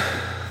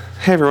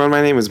Hey everyone,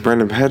 my name is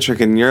Brendan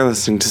Patrick and you're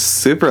listening to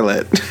Super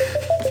Lit.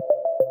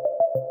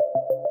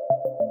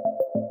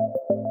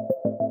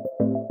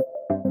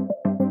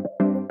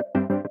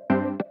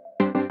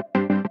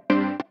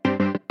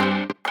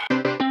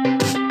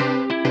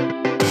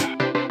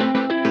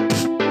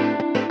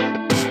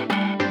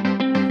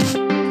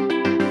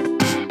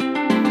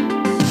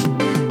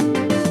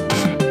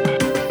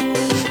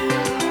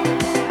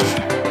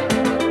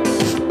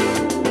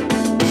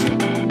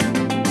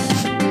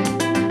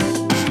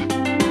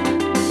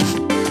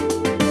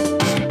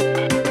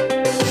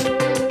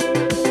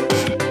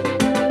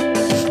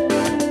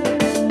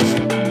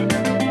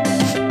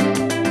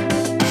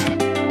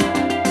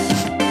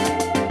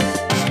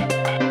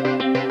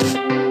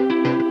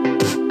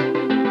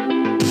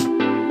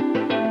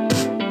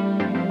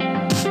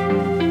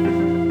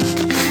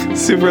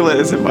 Super Lit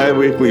is a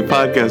bi-weekly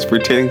podcast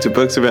pertaining to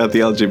books about the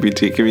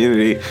LGBT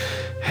community.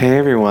 Hey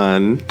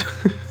everyone.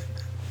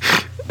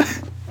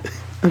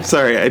 I'm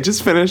sorry, I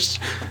just finished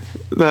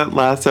that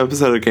last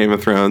episode of Game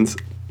of Thrones.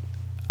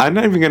 I'm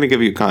not even going to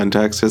give you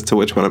context as to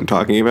which one I'm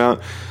talking about,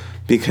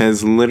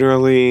 because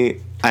literally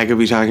I could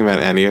be talking about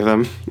any of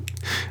them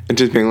and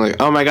just being like,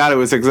 oh my god, it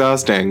was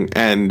exhausting,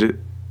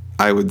 and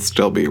I would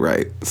still be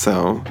right.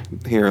 So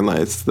herein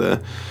lies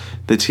the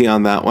tea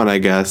on that one, I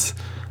guess.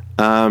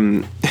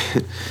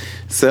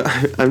 So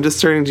I'm just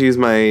starting to use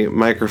my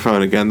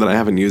microphone again that I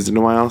haven't used in a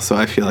while, so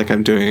I feel like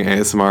I'm doing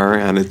ASMR,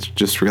 and it's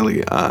just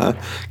really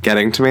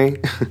getting to me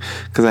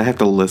because I have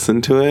to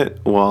listen to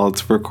it while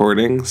it's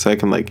recording, so I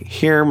can like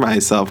hear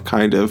myself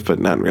kind of, but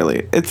not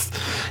really. It's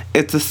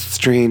a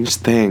strange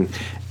thing.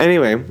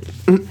 Anyway,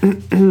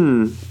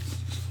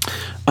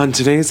 on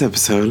today's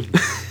episode,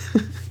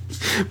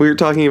 we were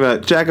talking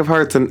about Jack of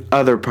Hearts and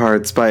Other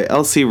Parts by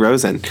L.C.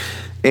 Rosen,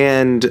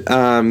 and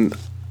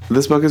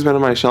this book has been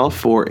on my shelf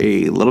for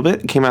a little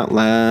bit. It came out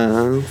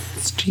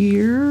last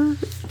year.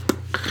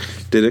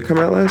 Did it come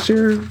out last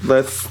year?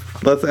 Let's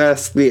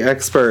ask the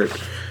expert.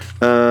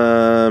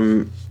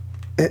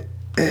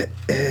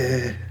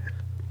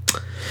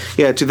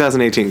 Yeah,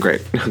 2018.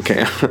 Great.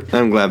 Okay,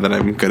 I'm glad that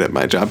I'm good at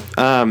my job.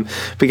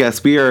 But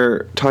yes, we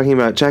are talking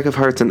about Jack of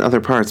Hearts and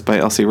Other Parts by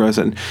L.C.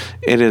 Rosen.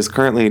 It is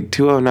currently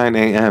 2:09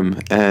 a.m.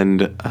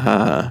 and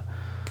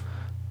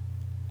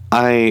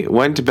I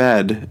went to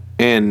bed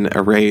in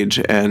a rage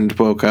and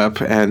woke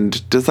up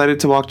and decided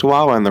to walk to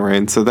Wawa in the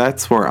rain, so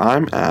that's where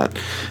I'm at.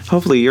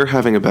 Hopefully you're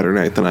having a better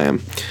night than I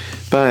am.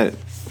 But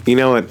you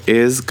know what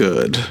is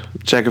good?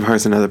 Jack of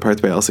Hearts and Other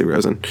Parts by L.C.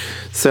 Rosen.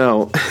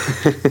 So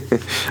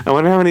I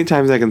wonder how many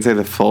times I can say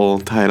the full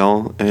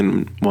title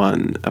in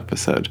one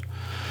episode.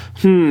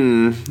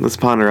 Let's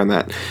ponder on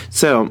that.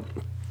 So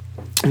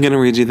I'm going to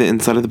read you the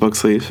inside of the book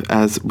sleeve,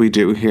 as we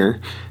do here,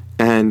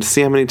 and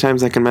see how many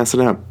times I can mess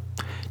it up.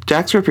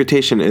 Jack's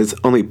reputation is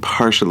only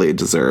partially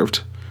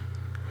deserved.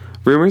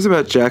 Rumors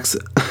about Jack's,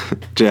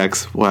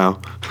 wow.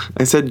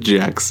 I said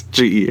Jack's,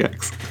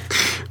 G-E-X.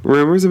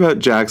 Rumors about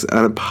Jack's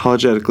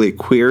unapologetically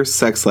queer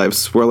sex life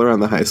swirl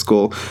around the high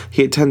school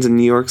he attends in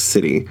New York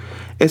City.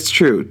 It's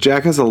true,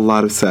 Jack has a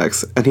lot of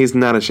sex, and he's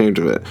not ashamed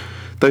of it.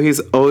 Though he's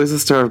always a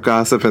star of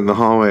gossip in the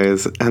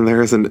hallways, and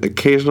there is an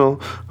occasional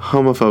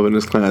homophobe in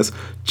his class,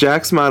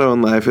 Jack's motto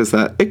in life is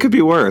that it could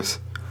be worse.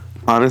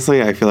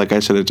 Honestly, I feel like I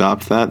should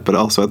adopt that, but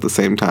also at the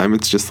same time,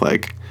 it's just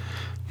like,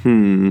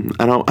 I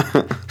don't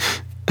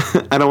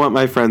I don't want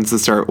my friends to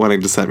start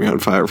wanting to set me on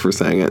fire for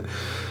saying it.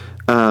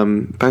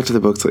 Back to the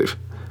book sleeve.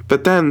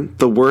 But then,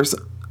 the worst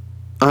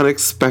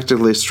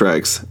unexpectedly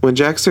strikes. When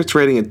Jack starts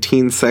writing a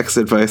teen sex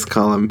advice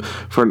column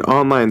for an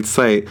online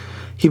site,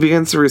 he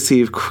begins to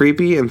receive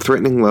creepy and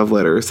threatening love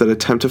letters that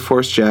attempt to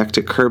force Jack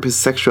to curb his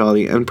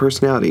sexuality and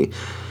personality.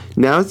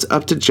 Now it's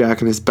up to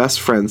Jack and his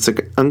best friends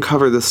to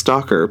uncover the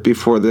stalker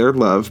before their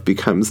love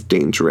becomes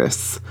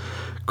dangerous.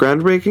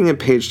 Groundbreaking and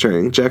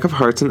page-turning, Jack of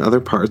Hearts and Other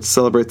Parts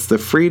celebrates the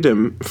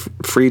freedom,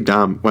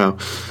 wow,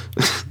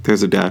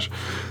 there's a dash,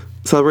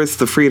 celebrates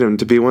the freedom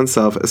to be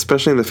oneself,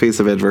 especially in the face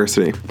of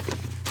adversity.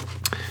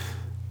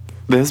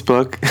 This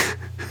book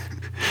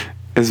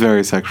is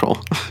very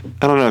sexual.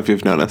 I don't know if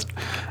you've noticed.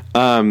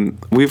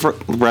 We've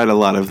read a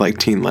lot of like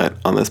teen lit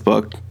on this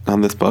book.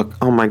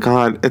 Oh my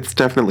god, it's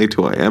definitely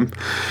 2 a.m.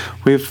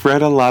 We've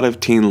read a lot of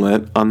teen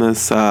lit on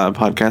this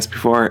podcast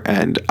before,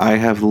 and I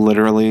have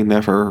literally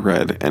never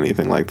read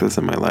anything like this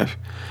in my life.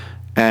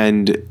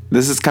 And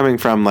this is coming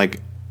from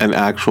like an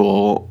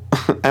actual,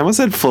 I almost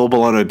said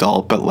full-blown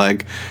adult, but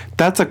like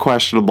that's a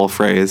questionable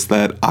phrase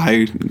that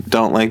I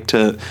don't like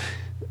to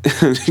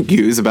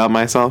use about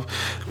myself.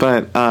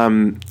 But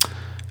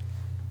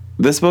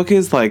this book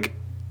is like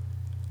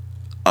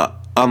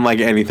unlike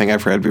anything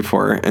I've read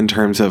before in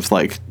terms of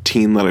like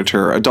teen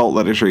literature, adult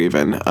literature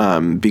even,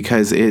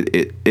 because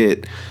it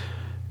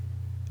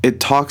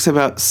talks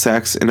about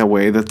sex in a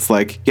way that's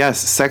like, yes,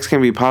 sex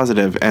can be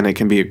positive and it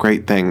can be a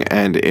great thing,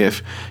 and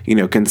if, you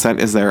know,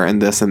 consent is there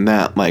and this and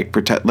that, like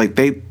protect, like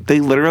they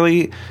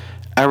literally,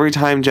 every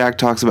time Jack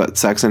talks about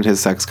sex in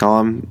his sex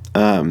column,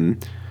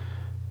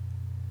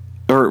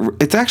 or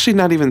it's actually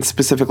not even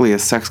specifically a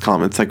sex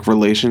column. It's like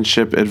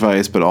relationship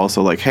advice, but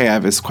also like, hey, I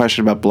have this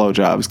question about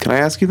blowjobs. Can I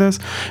ask you this?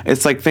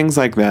 It's like things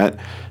like that.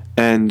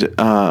 And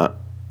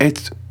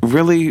it's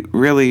really,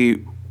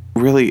 really,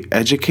 really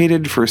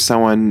educated for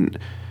someone.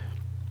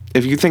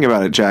 If you think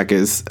about it, Jack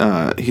is,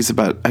 he's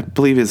about, I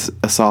believe is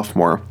a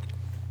sophomore.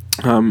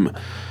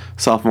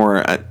 Sophomore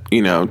at,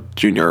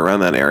 junior, around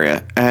that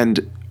area.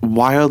 And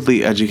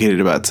wildly educated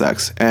about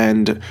sex.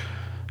 And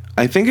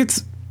I think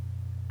it's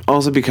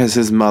also because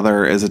his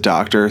mother is a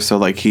doctor, so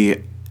like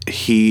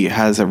he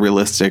has a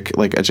realistic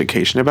like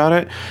education about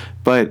it,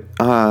 but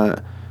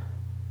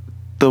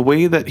the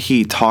way that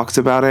he talks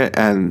about it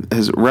and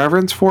his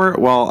reverence for it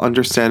while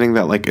understanding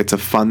that like it's a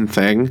fun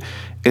thing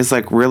is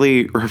like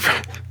really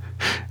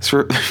it's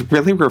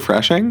really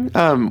refreshing.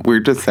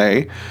 Weird to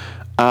say,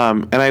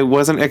 and I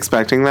wasn't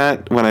expecting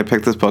that when I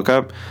picked this book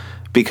up,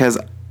 because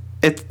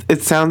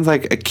it sounds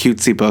like a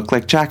cutesy book,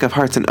 like Jack of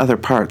Hearts and Other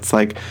Parts,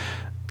 like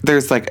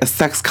there's like a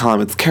sex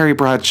column, it's Carrie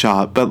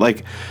Bradshaw, but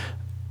like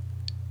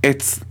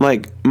it's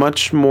like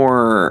much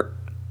more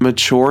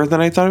mature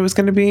than I thought it was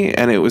going to be,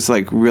 and it was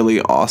like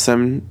really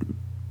awesome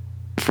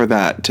for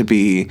that to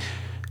be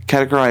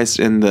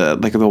categorized in the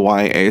like the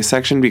YA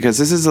section, because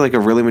this is like a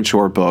really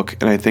mature book,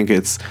 and I think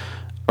it's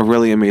a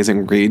really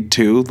amazing read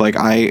too. Like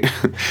I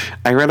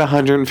read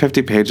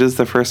 150 pages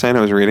the first time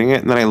I was reading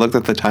it, and then I looked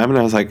at the time and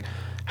I was like,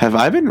 have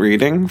I been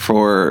reading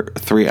for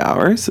 3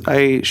 hours?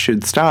 I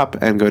should stop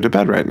and go to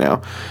bed right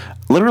now.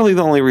 Literally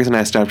the only reason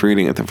I stopped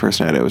reading it the first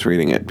night I was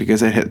reading it,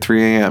 because it hit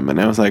 3 a.m.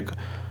 and I was like,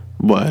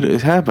 what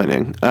is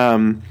happening?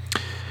 And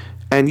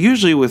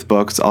usually with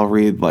books, I'll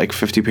read like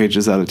 50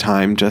 pages at a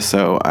time just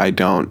so I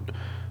don't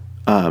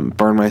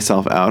burn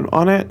myself out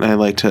on it. And I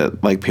like to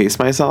like pace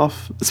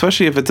myself,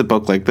 especially if it's a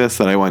book like this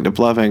that I wind up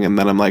loving, and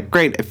then I'm like,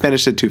 great, I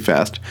finished it too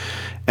fast.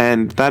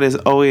 And that is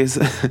always...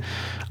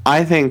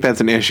 I think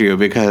that's an issue,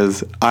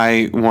 because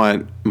I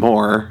want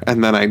more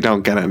and then I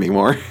don't get any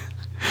more.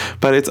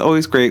 But it's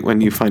always great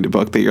when you find a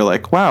book that you're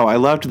like, wow, I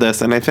loved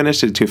this and I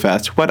finished it too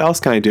fast. What else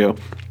can I do?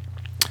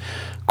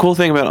 Cool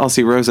thing about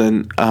Elsie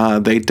Rosen,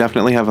 they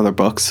definitely have other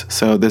books.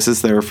 So this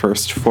is their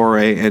first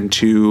foray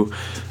into...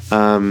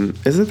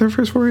 is it their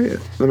first foray?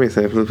 Let me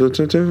say.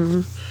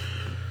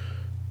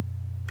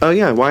 Oh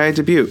yeah, YA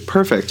debut.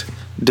 Perfect.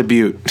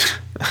 Debut.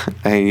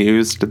 I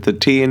used the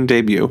T in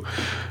debut.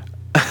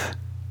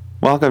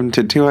 Welcome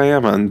to 2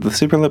 a.m. on the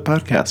Superlit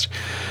podcast.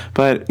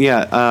 But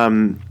yeah,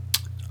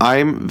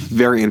 I'm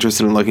very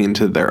interested in looking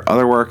into their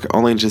other work,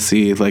 only to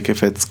see like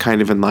if it's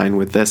kind of in line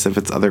with this, if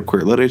it's other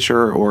queer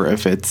literature, or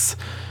if it's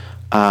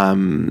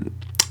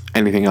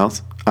anything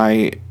else.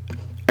 I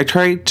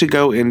try to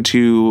go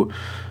into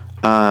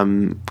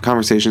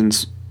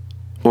conversations,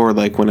 or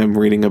like when I'm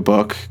reading a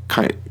book,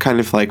 kind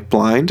of like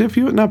blind, if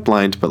you not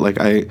blind, but like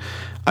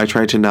I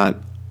try to not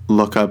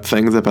look up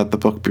things about the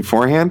book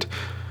beforehand.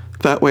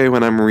 That way,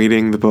 when I'm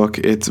reading the book,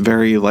 it's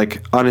very,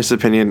 like, honest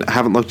opinion. I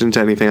haven't looked into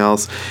anything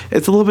else.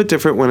 It's a little bit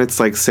different when it's,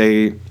 like,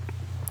 say,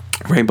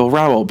 Rainbow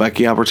Rowell,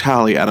 Becky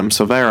Albertalli, Adam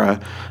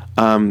Silvera,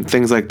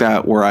 things like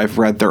that, where I've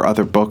read their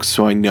other books,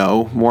 so I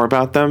know more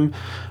about them.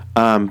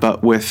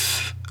 But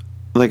with,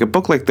 like, a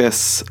book like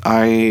this,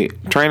 I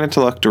try not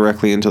to look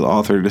directly into the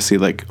author to see,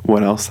 like,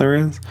 what else there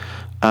is,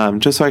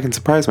 just so I can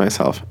surprise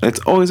myself. It's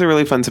always a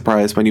really fun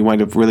surprise when you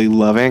wind up really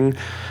loving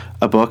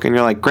a book and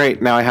you're like, great,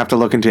 now I have to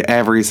look into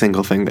every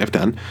single thing they've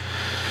done.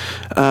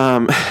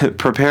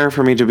 Prepare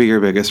for me to be your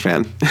biggest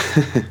fan.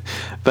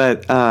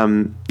 But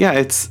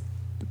yeah,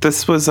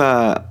 this was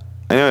I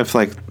know I've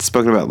like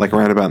spoken about like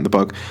roundabout in the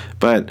book,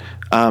 but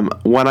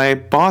when I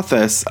bought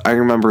this, I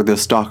remember the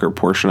Stalker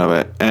portion of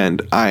it,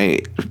 and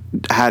I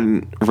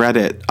hadn't read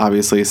it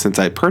obviously since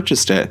I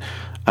purchased it,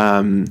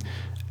 and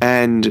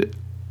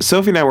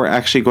Sophie and I were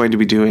actually going to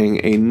be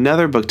doing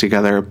another book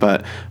together,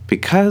 but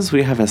because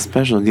we have a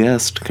special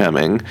guest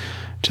coming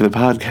to the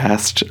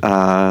podcast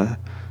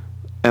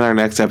in our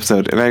next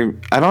episode, and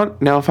I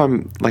don't know if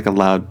I'm like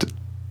allowed to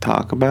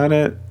talk about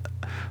it,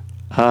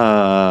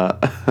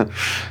 but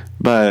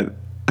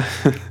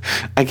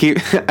I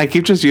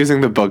keep just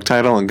using the book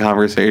title in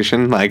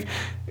conversation, like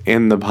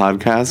in the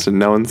podcast, and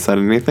no one said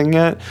anything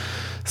yet,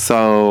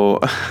 so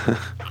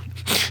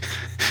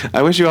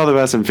I wish you all the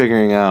best in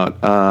figuring out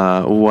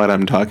what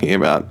I'm talking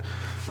about.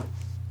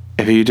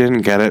 If you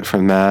didn't get it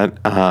from that,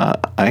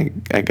 I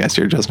guess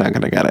you're just not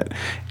going to get it.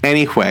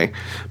 Anyway,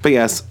 but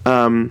yes,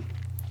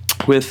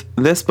 with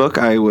this book,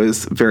 I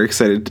was very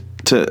excited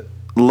to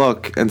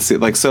look and see,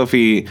 like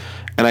Sophie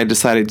and I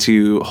decided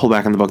to hold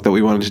back on the book that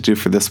we wanted to do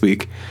for this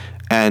week.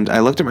 And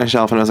I looked at my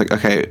shelf and I was like,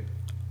 okay,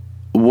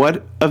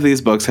 what of these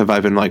books have I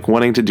been like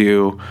wanting to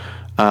do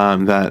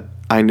that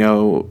I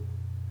know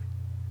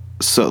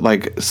so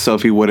like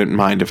Sophie wouldn't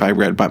mind if I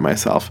read by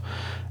myself?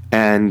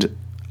 And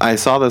I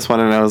saw this one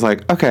and I was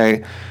like,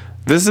 okay,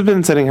 this has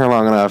been sitting here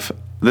long enough.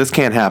 This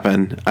can't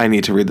happen. I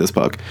need to read this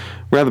book.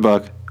 Read the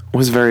book.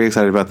 Was very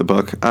excited about the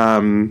book.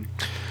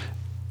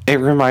 It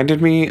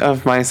reminded me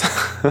of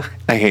myself.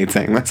 I hate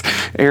saying this.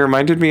 It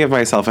reminded me of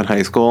myself in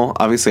high school.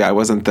 Obviously, I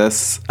wasn't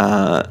this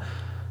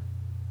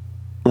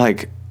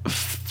like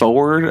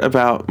forward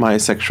about my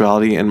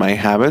sexuality and my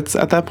habits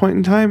at that point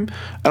in time.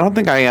 I don't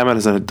think I am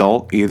as an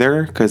adult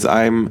either, because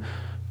I'm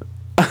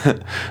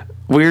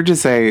weird to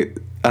say.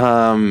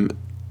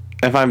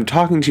 If I'm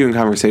talking to you in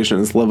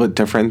conversation, it's a little bit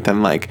different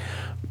than like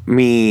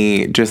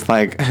me just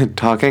like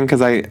talking,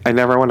 because I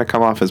never want to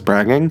come off as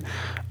bragging.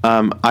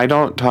 I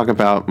don't talk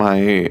about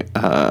my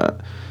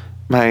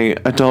my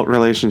adult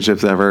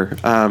relationships ever,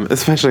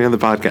 especially on the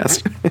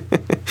podcast.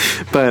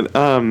 But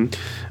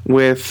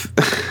with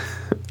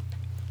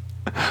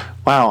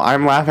wow,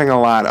 I'm laughing a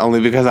lot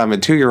only because I'm a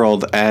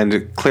 2-year-old,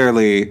 and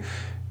clearly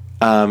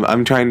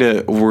I'm trying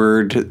to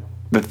word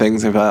the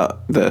things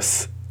about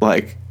this,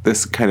 like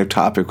this kind of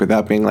topic,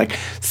 without being like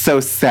so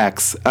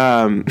sex,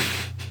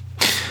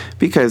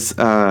 because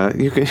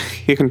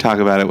you can talk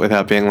about it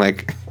without being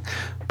like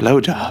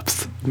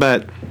blowjobs.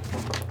 But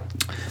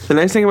the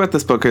nice thing about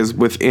this book is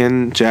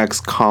within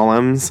Jack's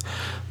columns,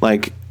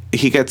 like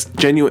he gets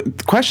genuine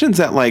questions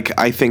that like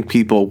I think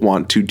people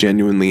want to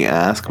genuinely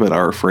ask but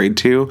are afraid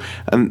to,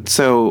 and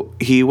so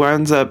he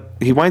winds up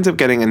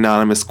getting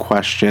anonymous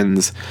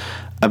questions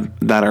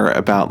that are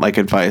about like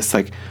advice.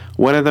 Like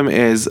one of them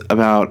is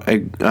about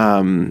a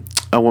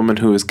woman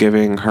who is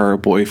giving her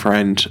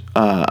boyfriend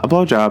a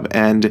blowjob,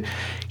 and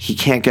he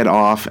can't get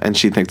off, and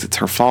she thinks it's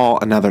her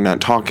fault, and now they're not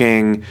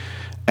talking.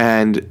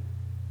 And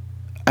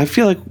I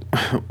feel like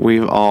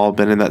we've all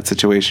been in that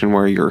situation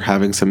where you're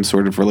having some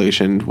sort of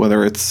relation,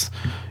 whether it's,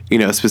 you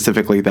know,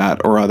 specifically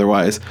that or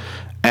otherwise,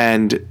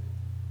 and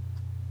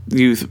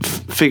you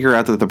figure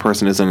out that the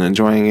person isn't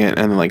enjoying it,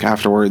 and then like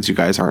afterwards you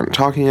guys aren't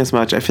talking as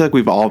much. I feel like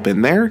we've all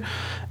been there.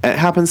 It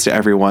happens to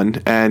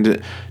everyone,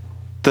 and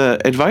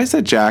the advice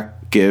that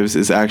Jack gives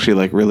is actually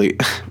like really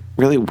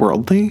really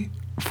worldly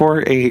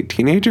for a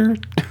teenager.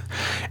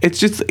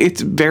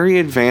 It's very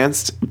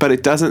advanced, but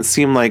it doesn't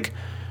seem like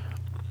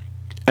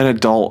an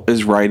adult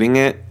is writing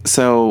it.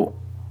 So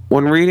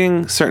when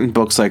reading certain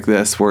books like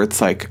this, where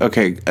it's like,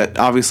 okay,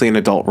 obviously an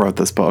adult wrote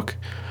this book,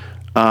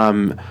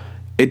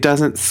 it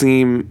doesn't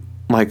seem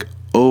like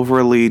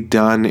overly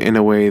done in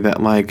a way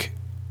that like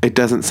it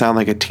doesn't sound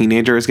like a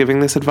teenager is giving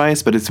this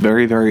advice, but it's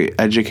very, very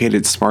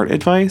educated, smart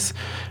advice.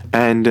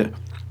 And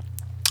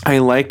I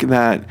like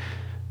that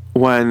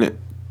when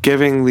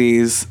giving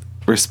these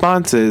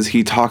responses,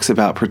 he talks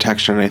about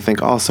protection. I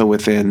think also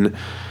within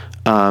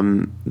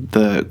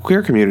the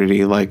queer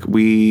community, like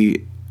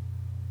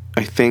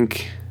I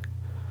think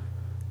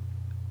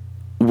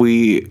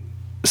we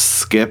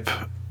skip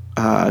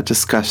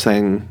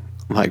discussing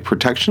like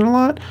protection a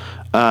lot,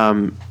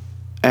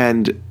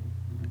 and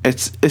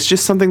it's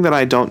just something that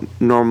I don't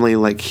normally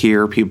like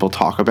hear people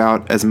talk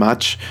about as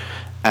much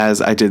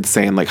as I did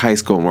say in like high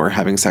school when we were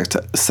having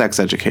sex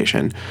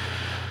education.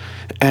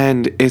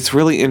 And it's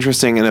really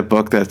interesting in a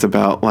book that's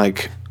about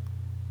like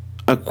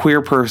a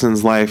queer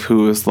person's life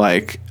who is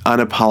like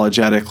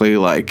unapologetically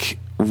like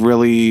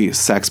really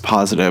sex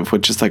positive,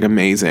 which is like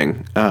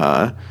amazing,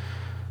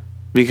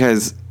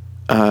 because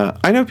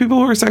I know people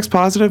who are sex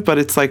positive, but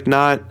it's like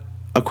not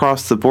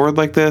across the board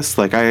like this.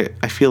 Like I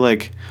feel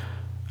like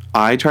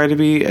I try to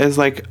be as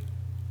like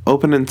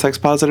open and sex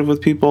positive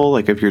with people.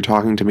 Like if you're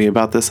talking to me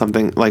about this,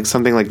 something like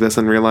this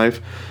in real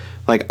life,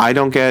 like I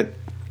don't get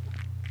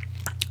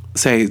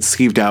say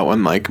skeeved out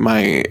when like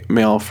my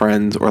male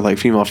friends or like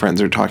female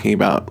friends are talking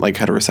about like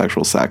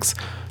heterosexual sex.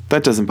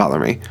 That doesn't bother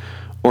me.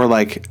 Or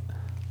like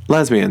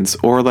lesbians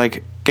or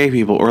like gay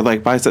people or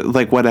like bisexual,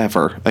 like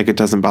whatever. Like it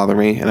doesn't bother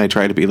me, and I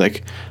try to be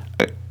like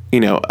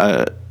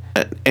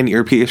an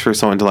earpiece for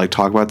someone to like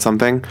talk about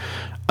something.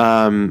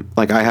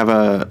 Like I have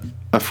a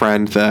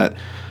friend that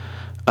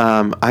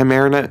I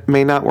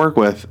may not work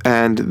with,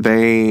 and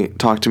they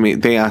talk to me,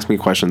 they ask me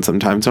questions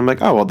sometimes. So I'm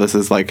like, oh, well, this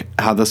is like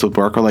how this would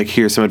work, or like,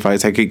 here's some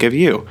advice I could give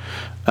you.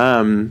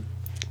 But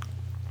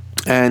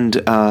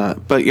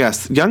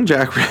yes, young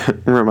Jack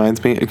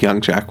reminds me of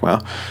young Jack.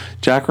 Wow.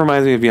 Jack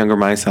reminds me of younger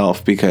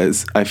myself,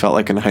 because I felt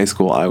like in high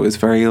school I was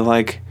very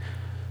like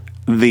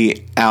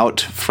the out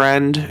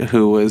friend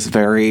who was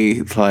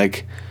very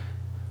like,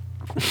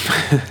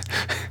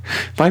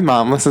 my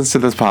mom listens to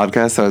this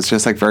podcast, so it's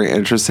just like very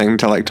interesting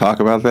to like talk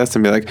about this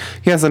and be like,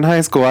 yes, in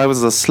high school I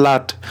was a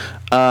slut.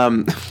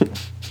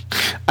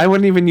 I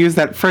wouldn't even use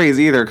that phrase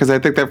either, because I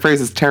think that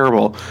phrase is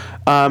terrible,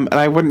 and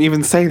I wouldn't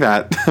even say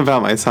that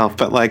about myself.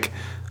 But like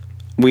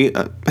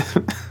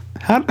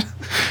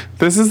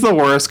this is the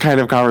worst kind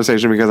of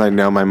conversation, because I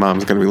know my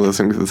mom's going to be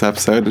listening to this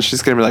episode, and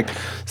she's going to be like,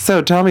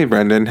 so tell me,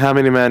 Brendan, how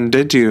many men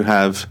did you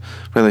have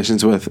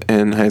relations with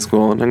in high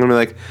school? And I'm going to be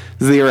like,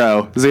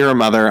 zero,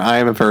 mother. I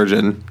am a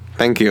virgin.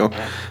 Thank you.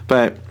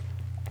 But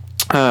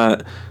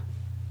I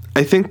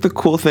think the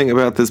cool thing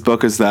about this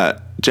book is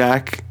that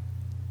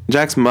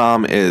Jack's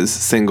mom is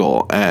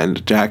single,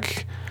 and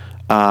Jack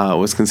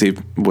was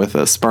conceived with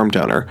a sperm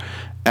donor,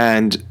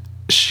 and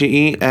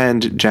she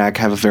and Jack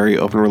have a very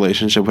open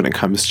relationship when it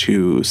comes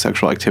to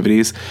sexual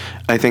activities.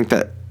 I think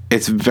that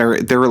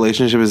their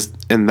relationship is,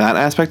 in that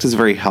aspect, is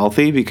very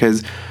healthy,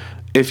 because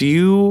if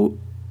you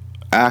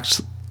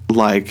act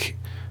like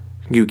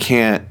you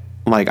can't,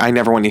 like, I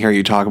never want to hear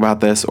you talk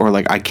about this, or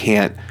like, I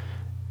can't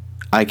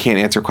I can't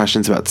answer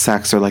questions about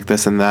sex or like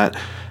this and that.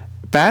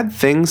 Bad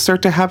things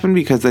start to happen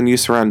because then you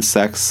surround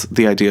sex,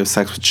 the idea of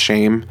sex, with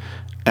shame,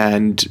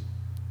 and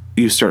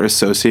you start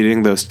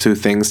associating those two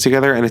things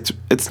together, and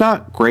it's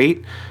not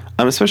great,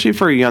 especially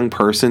for a young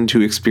person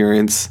to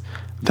experience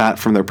that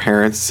from their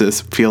parents, to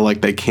feel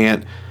like they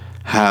can't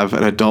have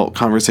an adult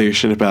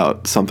conversation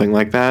about something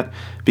like that,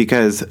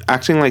 because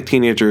acting like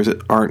teenagers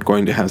aren't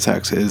going to have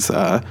sex is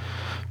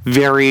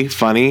very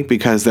funny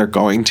because they're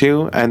going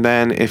to, and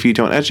then if you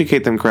don't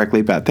educate them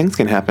correctly, bad things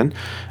can happen,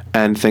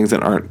 and things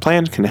that aren't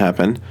planned can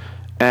happen.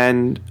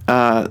 And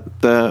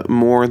the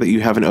more that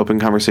you have an open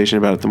conversation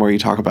about it, the more you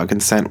talk about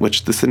consent,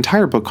 which this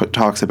entire book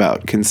talks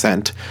about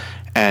consent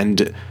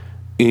and,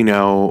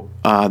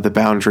 the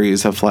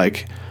boundaries of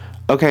like,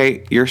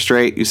 okay, you're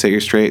straight. You say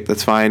you're straight.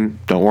 That's fine.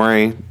 Don't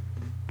worry.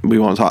 We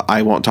won't talk.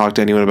 I won't talk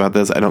to anyone about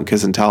this. I don't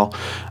kiss and tell.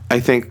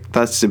 I think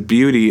that's the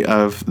beauty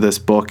of this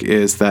book,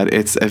 is that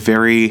it's a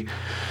very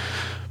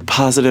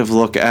positive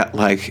look at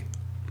like,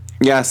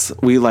 yes,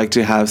 we like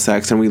to have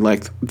sex and we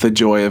like the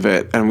joy of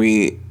it, and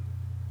we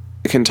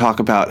can talk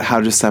about how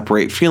to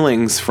separate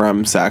feelings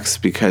from sex,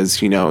 because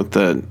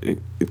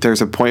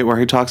there's a point where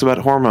he talks about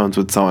hormones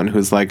with someone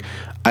who's like,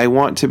 I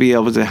want to be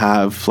able to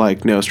have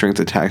like no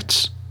strings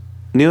attached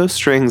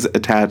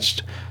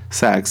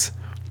sex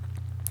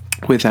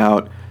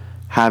without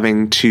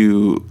having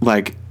to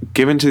like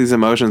give into these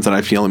emotions that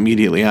I feel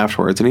immediately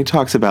afterwards. And he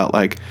talks about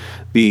like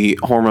the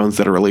hormones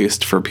that are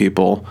released for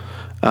people,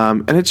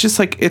 and it's just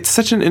like, it's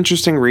such an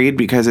interesting read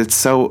because it's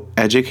so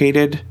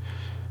educated.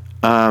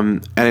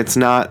 And it's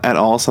not at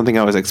all something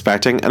I was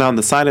expecting. And on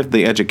the side of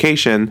the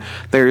education,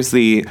 there's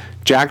the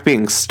Jack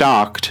being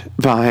stalked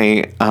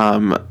by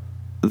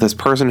this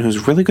person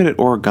who's really good at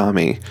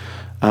origami.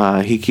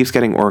 He keeps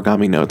getting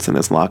origami notes in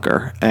his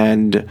locker,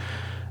 and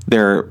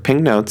they're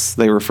pink notes.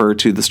 They refer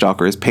to the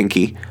stalker as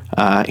Pinky.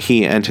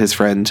 He and his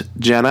friend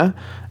Jenna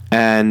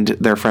and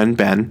their friend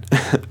Ben.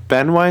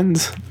 Ben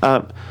winds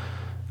up...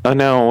 Oh,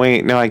 no,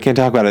 wait. No, I can't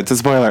talk about it. It's a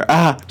spoiler.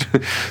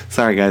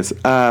 Sorry, guys.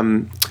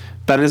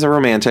 Ben is a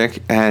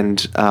romantic,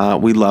 and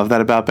we love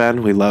that about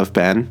Ben. We love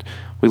Ben.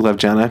 We love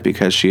Jenna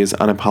because she is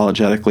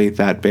unapologetically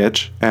that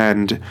bitch.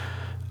 And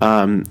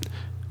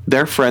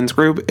their friends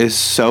group is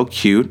so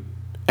cute,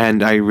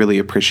 and I really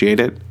appreciate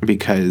it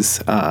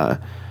because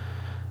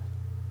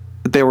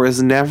there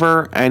was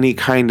never any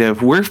kind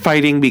of, we're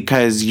fighting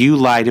because you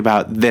lied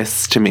about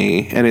this to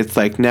me. And it's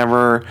like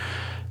never,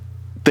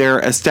 they're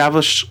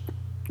established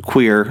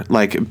queer,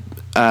 like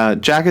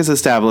Jack is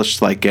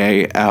established like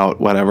gay, out,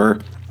 whatever.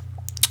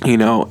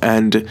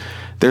 And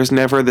there's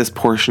never this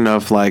portion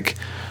of like,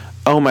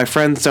 oh, my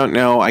friends don't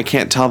know, I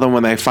can't tell them.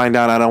 When they find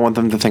out, I don't want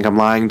them to think I'm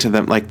lying to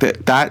them. Like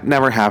that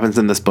never happens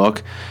in this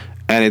book.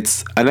 And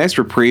it's a nice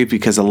reprieve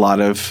because a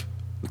lot of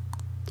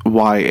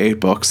YA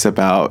books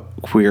about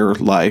queer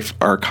life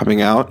are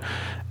coming out.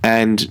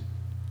 And,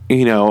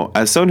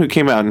 as someone who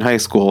came out in high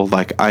school,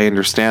 like I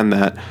understand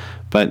that,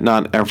 but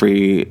not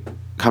every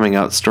coming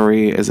out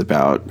story is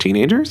about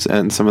teenagers,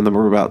 and some of them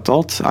are about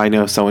adults. I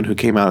know someone who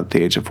came out at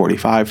the age of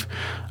 45,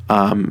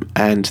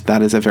 and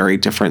that is a very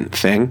different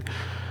thing.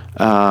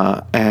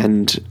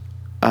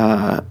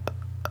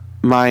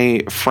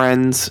 My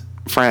friend's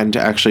friend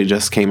actually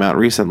just came out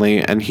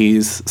recently, and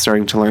he's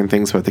starting to learn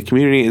things about the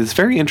community. It's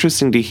very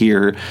interesting to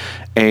hear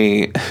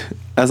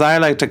as I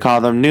like to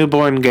call them,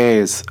 newborn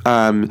gays,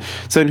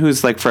 someone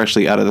who's like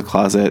freshly out of the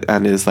closet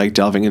and is like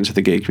delving into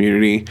the gay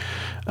community,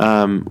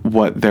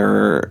 what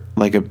their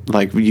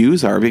like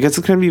views are, because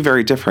it's going to be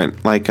very different.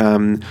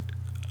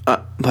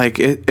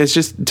 It's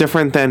just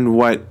different than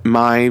what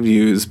my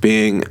views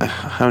being.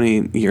 How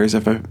many years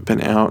have I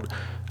been out?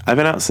 I've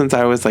been out since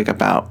I was like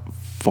about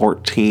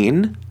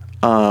 14.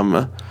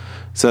 So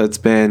it's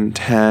been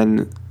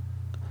 10.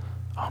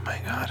 Oh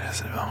my God,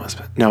 has it almost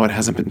been? No, it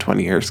hasn't been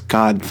 20 years.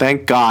 God,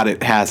 thank God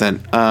it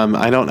hasn't.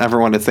 I don't ever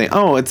want to say,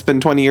 oh, it's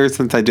been 20 years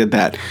since I did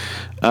that.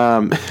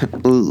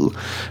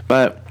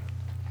 But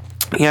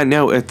yeah,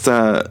 no, it's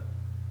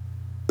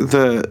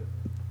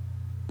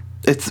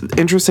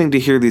interesting to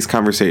hear these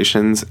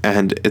conversations,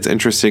 and it's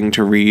interesting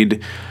to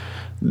read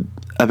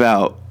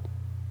about,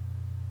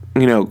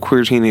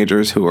 queer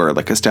teenagers who are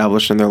like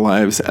established in their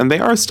lives, and they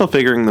are still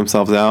figuring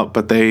themselves out,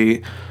 but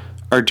they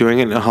are doing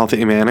it in a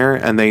healthy manner,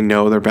 and they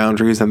know their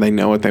boundaries, and they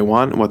know what they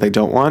want and what they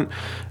don't want.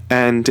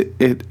 And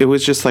it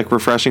was just like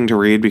refreshing to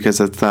read, because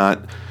it's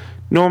not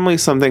normally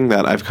something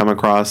that I've come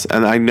across.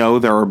 And I know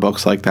there are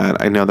books like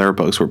that. I know there are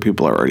books where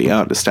people are already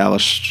out,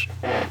 established,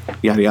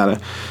 yada yada.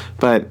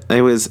 But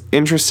it was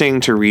interesting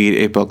to read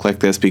a book like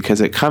this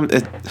because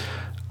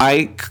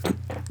I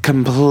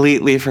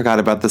completely forgot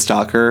about the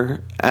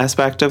stalker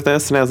aspect of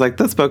this, and I was like,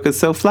 this book is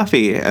so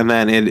fluffy, and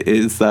then it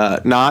is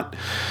not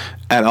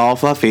at all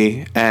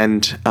fluffy,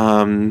 and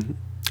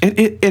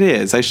it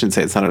is. I shouldn't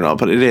say it's not at all,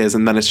 but it is,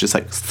 and then it's just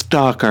like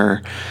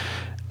stalker,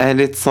 and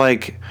it's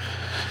like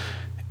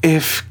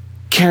if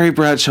Carrie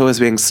Bradshaw is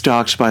being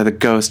stalked by the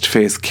ghost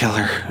face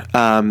killer,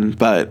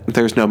 but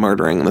there's no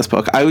murdering in this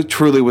book. I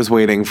truly was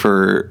waiting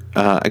for,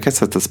 I guess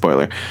that's a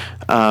spoiler.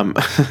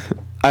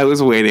 I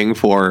was waiting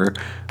for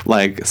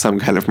like some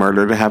kind of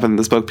murder to happen in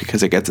this book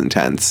because it gets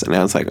intense, and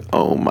I was like,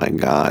 oh my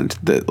god,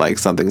 that like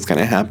something's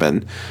gonna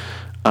happen.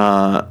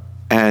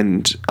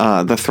 And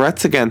the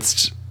threats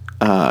against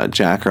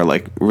Jack are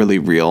like really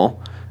real.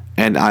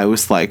 And I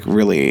was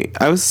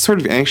sort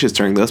of anxious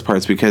during those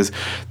parts because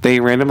they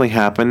randomly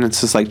happen.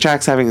 It's just like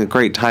Jack's having a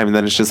great time, and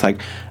then it's just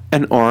like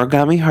an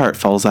origami heart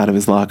falls out of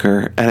his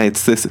locker, and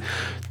it's this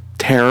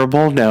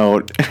terrible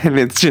note, and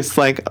it's just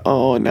like,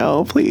 oh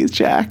no, please,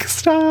 Jack,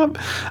 stop.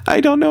 I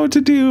don't know what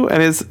to do.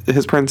 And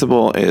his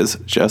principal is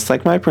just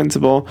like my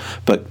principal,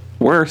 but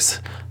worse.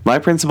 My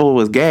principal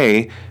was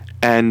gay,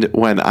 and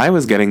when I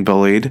was getting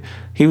bullied,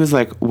 he was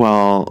like,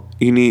 well,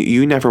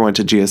 you never went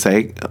to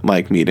GSA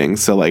like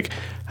meetings, so like,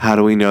 how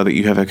do we know that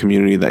you have a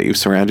community that you've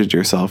surrounded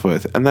yourself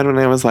with? And then when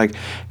I was like,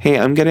 hey,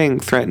 I'm getting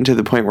threatened to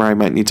the point where I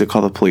might need to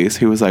call the police,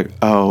 he was like,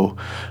 oh,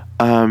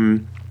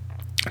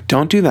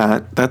 don't do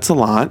that. That's a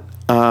lot.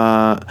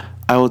 I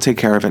will take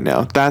care of it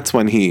now. That's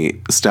when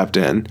he stepped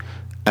in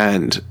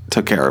and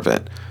took care of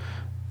it.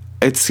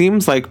 It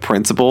seems like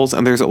principals,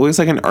 and there's always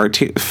like an art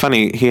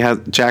funny,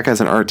 Jack has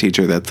an art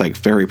teacher that's like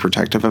very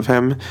protective of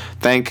him.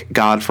 Thank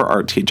God for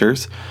art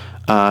teachers.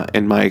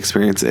 In my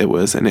experience, it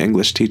was an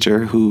English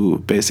teacher who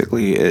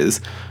basically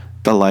is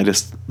the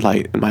lightest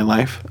light in my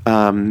life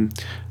out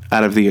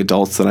of the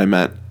adults that I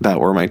met that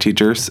were my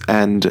teachers.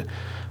 And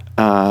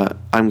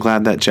I'm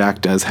glad that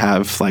Jack does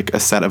have like a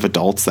set of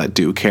adults that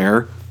do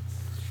care.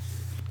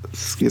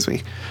 Excuse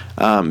me.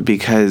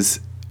 Because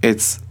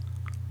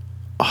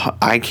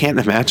I can't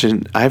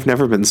imagine, I've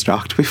never been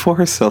stalked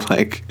before, so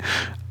like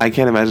I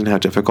can't imagine how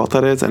difficult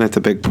that is, and it's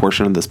a big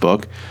portion of this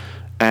book.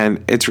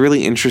 And it's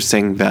really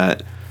interesting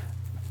that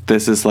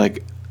this is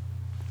like,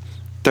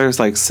 there's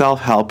like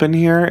self-help in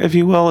here, if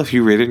you will. If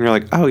you read it and you're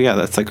like, oh yeah,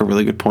 that's like a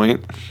really good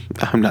point.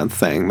 I'm not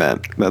saying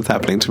that that's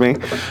happening to me.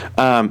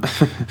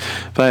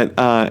 But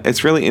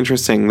it's really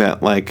interesting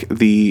that like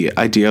the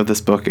idea of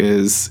this book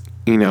is,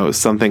 you know,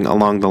 something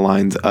along the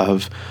lines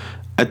of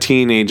a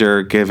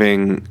teenager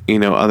giving, you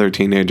know, other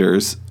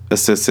teenagers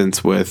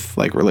assistance with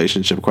like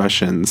relationship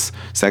questions,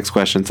 sex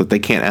questions that they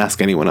can't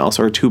ask anyone else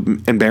or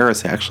too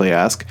embarrassed to actually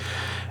ask.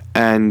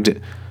 And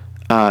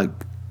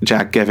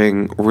Jack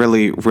giving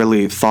really,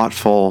 really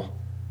thoughtful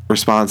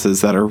responses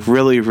that are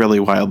really, really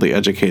wildly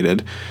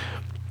educated.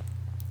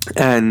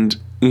 And,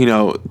 you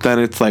know, then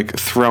it's like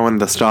throwing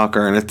the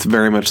stalker, and it's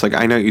very much like,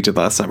 I know what you did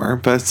last summer,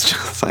 but it's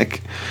just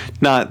like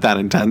not that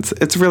intense.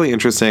 It's really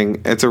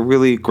interesting. It's a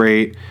really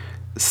great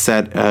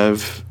set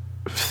of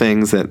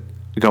things that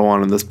go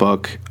on in this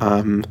book.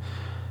 And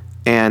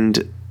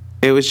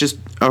it was just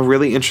a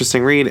really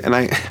interesting read.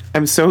 And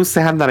I'm so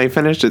sad that I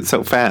finished it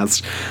so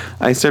fast.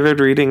 I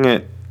started reading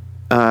it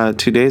 2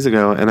 days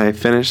ago, and I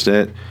finished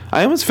it.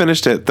 I almost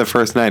finished it the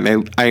first night,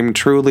 and I'm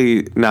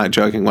truly not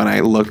joking when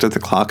I looked at the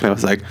clock and I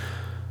was like,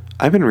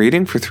 I've been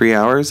reading for 3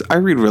 hours. I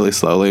read really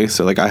slowly,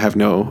 so like I have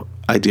no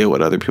idea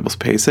what other people's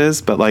pace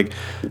is, but like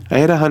I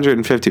had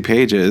 150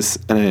 pages,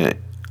 and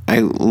I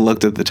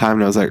looked at the time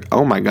and I was like,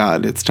 oh my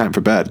god, it's time for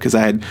bed, because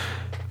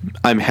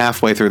I'm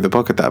halfway through the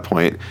book at that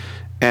point.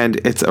 And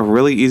it's a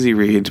really easy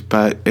read,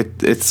 but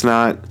it's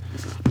not,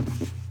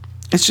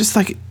 it's just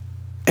like,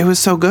 it was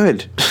so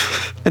good.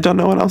 I don't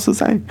know what else to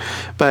say.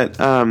 But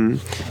I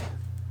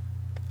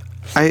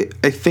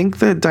think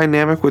the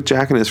dynamic with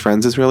Jack and his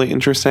friends is really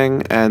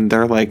interesting, and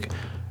they're like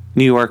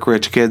New York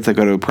rich kids that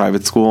go to a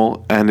private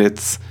school, and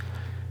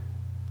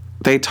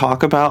they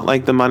talk about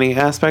like the money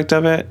aspect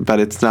of it, but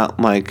it's not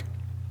like,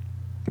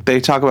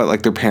 they talk about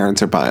like their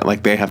parents are buying,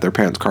 like they have their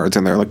parents' cards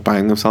and they're like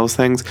buying themselves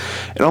things.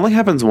 It only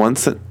happens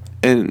once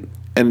in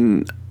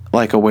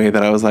like a way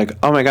that I was like,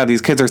 oh my god,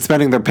 these kids are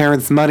spending their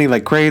parents' money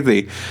like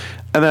crazy.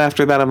 And then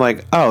after that, I'm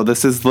like, oh,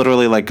 this is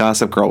literally like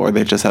Gossip Girl, where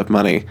they just have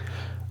money.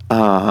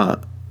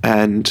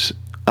 And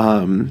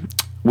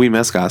we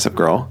miss Gossip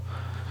Girl.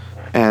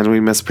 And we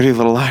miss Pretty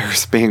Little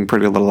Liars being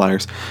Pretty Little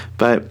Liars.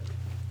 But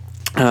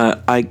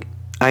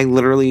I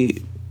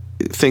literally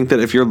think that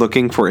if you're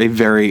looking for a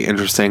very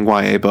interesting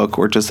YA book,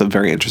 or just a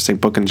very interesting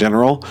book in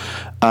general,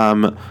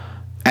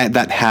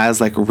 that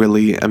has like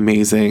really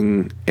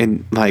amazing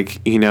and like,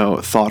 you know,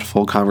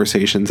 thoughtful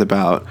conversations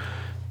about,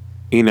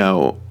 you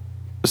know,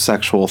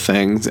 sexual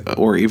things,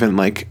 or even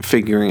like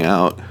figuring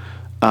out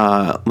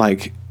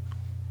like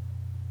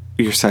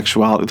your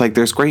sexuality, like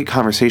there's great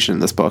conversation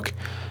in this book.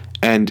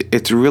 And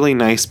it's really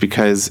nice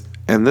because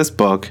in this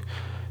book,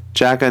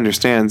 Jack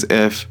understands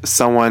if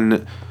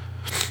someone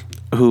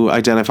who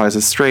identifies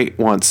as straight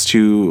wants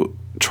to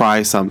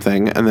try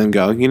something and then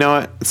go, you know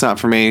what, it's not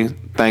for me,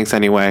 thanks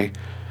anyway.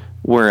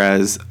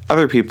 Whereas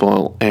other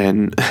people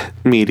in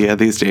media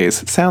these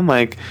days sound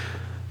like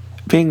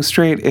being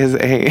straight is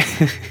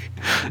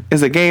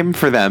a game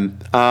for them,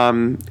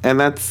 and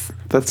that's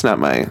not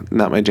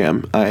my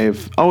jam.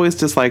 I've always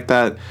disliked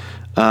that,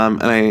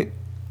 and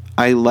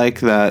I like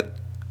that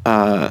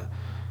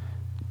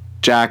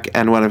Jack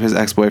and one of his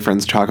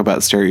ex-boyfriends talk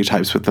about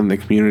stereotypes within the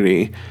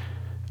community,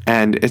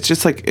 And it's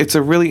just like, it's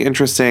a really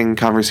interesting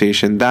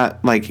conversation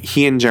that like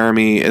he and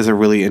Jeremy is a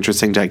really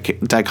interesting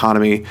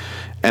dichotomy.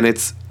 And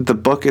the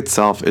book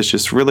itself is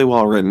just really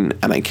well written,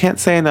 and I can't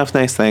say enough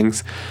nice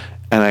things.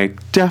 And I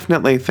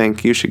definitely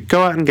think you should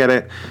go out and get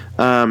it.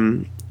 I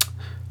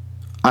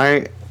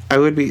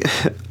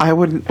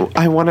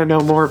want to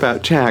know more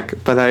about Jack,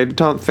 but I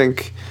don't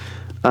think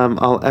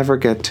I'll ever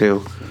get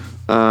to.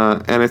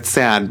 And it's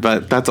sad,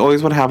 but that's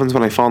always what happens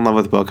when I fall in love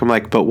with a book. I'm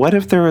like, but what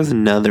if there was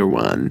another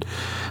one?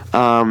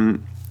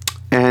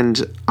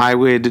 And I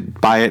would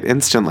buy it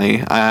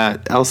instantly.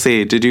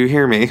 Elsie, did you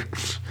hear me?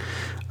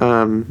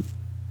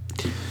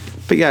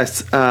 But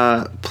yes,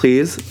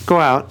 please go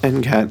out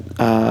and get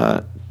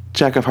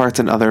Jack of Hearts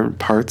and Other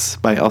Parts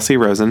by Elsie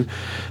Rosen.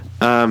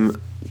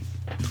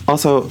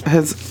 Also,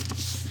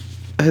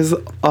 his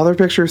other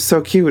picture is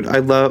so cute. I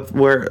love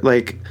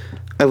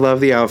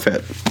the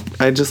outfit.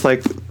 I just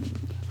like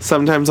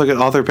sometimes look at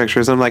author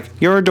pictures and I'm like,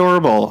 you're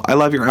adorable. I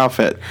love your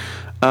outfit.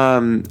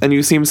 And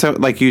you seem so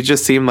like, you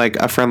just seem like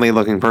a friendly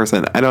looking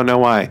person. I don't know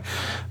why,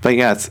 but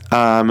yes, go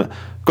out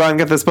and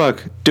get this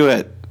book. Do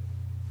it.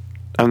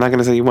 I'm not going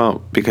to say you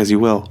won't, because you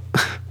will.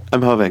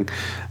 I'm hoping.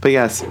 But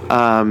yes,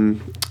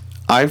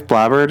 I've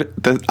blabbered.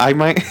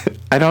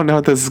 I don't know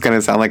what this is going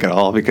to sound like at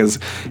all, because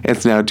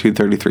it's now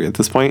 2:33 at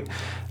this point,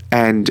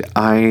 and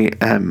I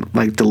am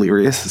like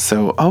delirious.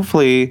 So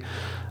hopefully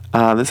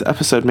this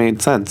episode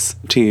made sense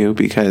to you,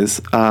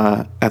 because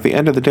at the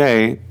end of the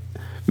day,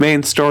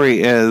 main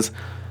story is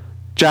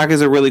Jack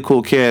is a really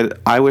cool kid.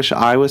 I wish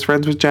I was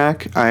friends with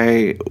Jack.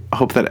 I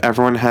hope that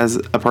everyone has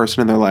a person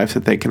in their life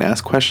that they can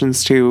ask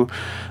questions to.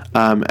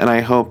 And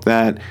I hope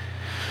that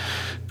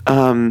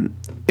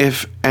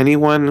if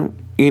anyone,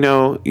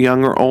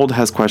 young or old,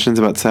 has questions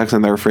about sex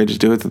and they're afraid to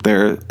do it, that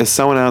there is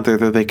someone out there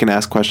that they can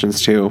ask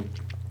questions to.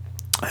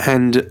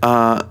 And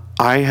I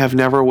have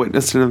never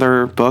witnessed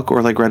another book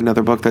or like read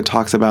another book that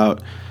talks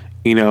about,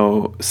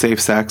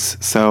 safe sex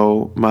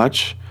so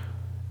much.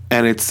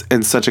 And it's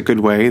in such a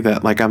good way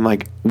that like I'm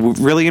like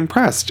really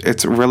impressed.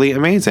 It's really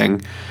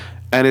amazing.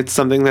 And it's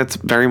something that's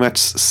very much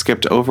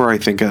skipped over, I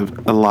think,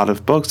 of a lot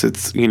of books.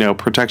 It's,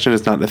 protection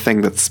is not a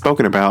thing that's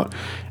spoken about,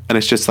 and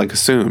it's just like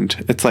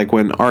assumed. It's like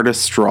when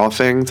artists draw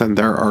things and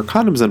there are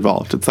condoms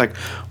involved. It's like,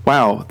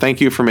 wow,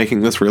 thank you for making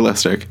this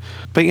realistic.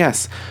 But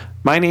yes,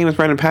 my name is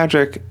Brendan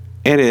Patrick.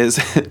 It is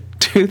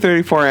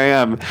 2:34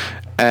 a.m.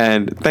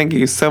 And thank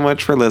you so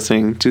much for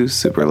listening to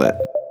Super Lit.